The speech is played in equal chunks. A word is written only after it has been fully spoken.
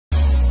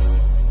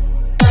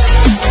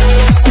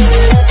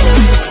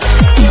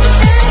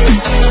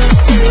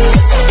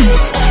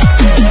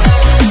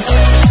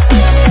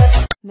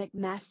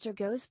McMaster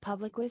goes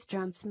public with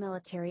Trump's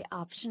military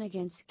option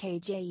against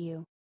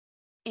KJU.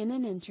 In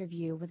an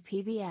interview with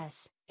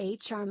PBS,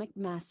 HR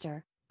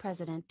McMaster,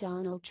 President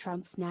Donald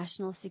Trump's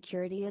national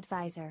security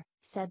advisor,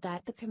 said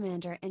that the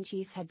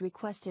commander-in-chief had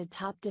requested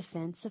top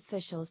defense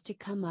officials to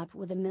come up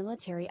with a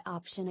military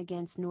option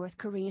against North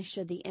Korea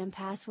should the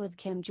impasse with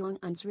Kim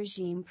Jong-un's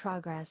regime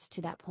progress to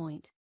that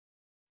point.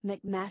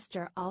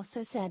 McMaster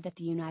also said that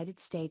the United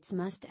States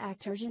must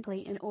act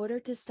urgently in order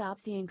to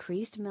stop the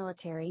increased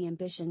military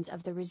ambitions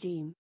of the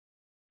regime.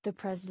 The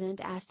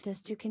president asked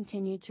us to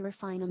continue to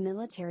refine a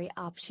military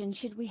option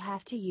should we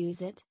have to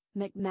use it,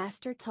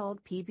 McMaster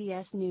told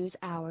PBS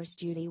NewsHour's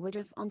Judy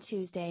Woodruff on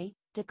Tuesday,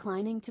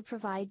 declining to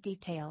provide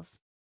details.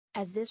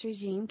 As this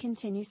regime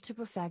continues to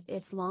perfect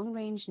its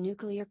long-range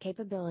nuclear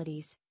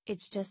capabilities,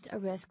 it's just a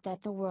risk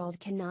that the world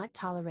cannot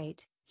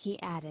tolerate,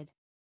 he added.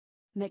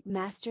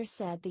 McMaster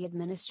said the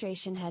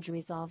administration had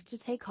resolved to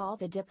take all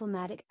the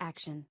diplomatic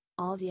action,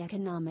 all the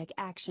economic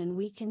action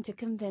we can to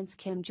convince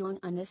Kim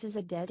Jong-un this is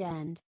a dead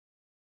end.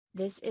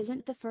 This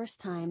isn't the first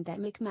time that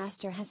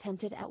McMaster has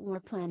hinted at war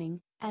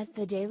planning, as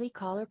the Daily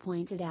Caller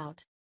pointed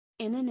out.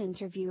 In an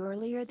interview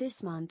earlier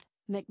this month,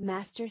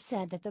 McMaster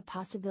said that the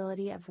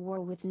possibility of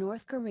war with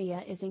North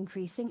Korea is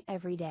increasing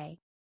every day.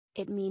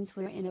 It means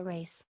we're in a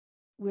race.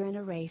 We're in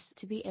a race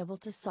to be able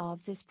to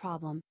solve this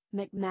problem,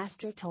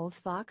 McMaster told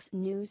Fox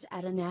News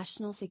at a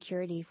national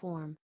security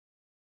forum.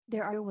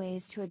 There are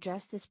ways to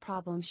address this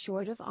problem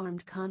short of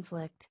armed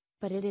conflict,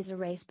 but it is a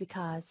race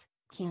because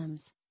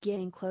Kim's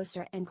getting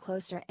closer and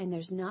closer and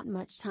there's not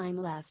much time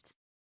left.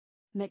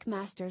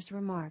 McMaster's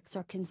remarks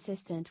are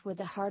consistent with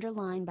the harder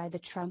line by the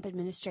Trump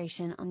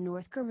administration on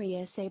North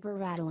Korea's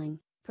saber-rattling,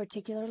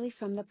 particularly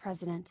from the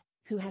president,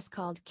 who has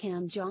called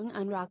Kim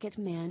Jong-un Rocket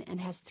Man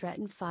and has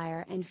threatened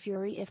fire and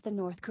fury if the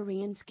North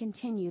Koreans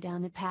continue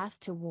down the path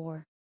to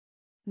war.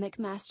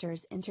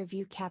 McMaster's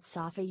interview caps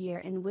off a year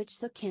in which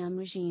the Kim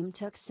regime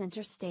took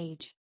center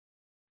stage.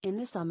 In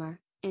the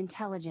summer,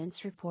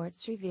 intelligence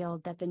reports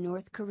revealed that the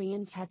North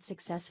Koreans had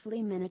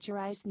successfully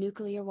miniaturized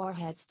nuclear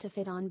warheads to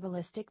fit on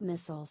ballistic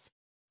missiles.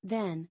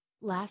 Then,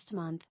 last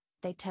month,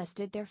 they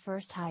tested their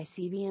first high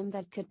CBM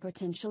that could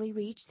potentially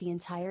reach the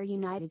entire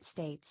United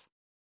States.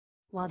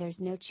 While there's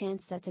no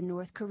chance that the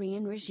North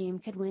Korean regime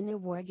could win a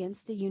war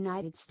against the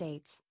United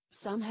States,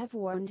 some have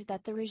warned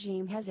that the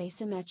regime has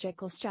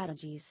asymmetrical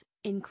strategies,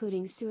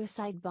 including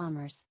suicide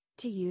bombers,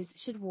 to use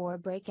should war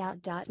break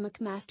out.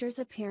 McMaster's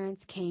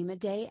appearance came a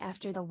day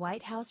after the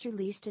White House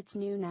released its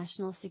new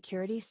national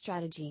security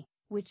strategy,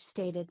 which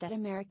stated that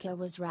America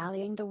was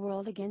rallying the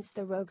world against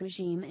the rogue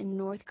regime in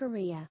North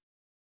Korea.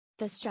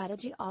 The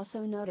strategy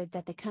also noted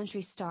that the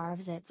country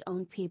starves its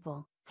own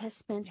people, has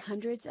spent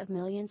hundreds of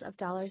millions of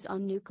dollars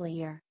on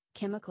nuclear,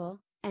 chemical,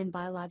 and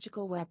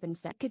biological weapons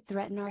that could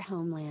threaten our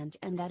homeland,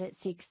 and that it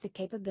seeks the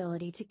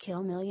capability to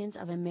kill millions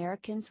of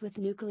Americans with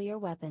nuclear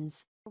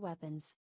weapons.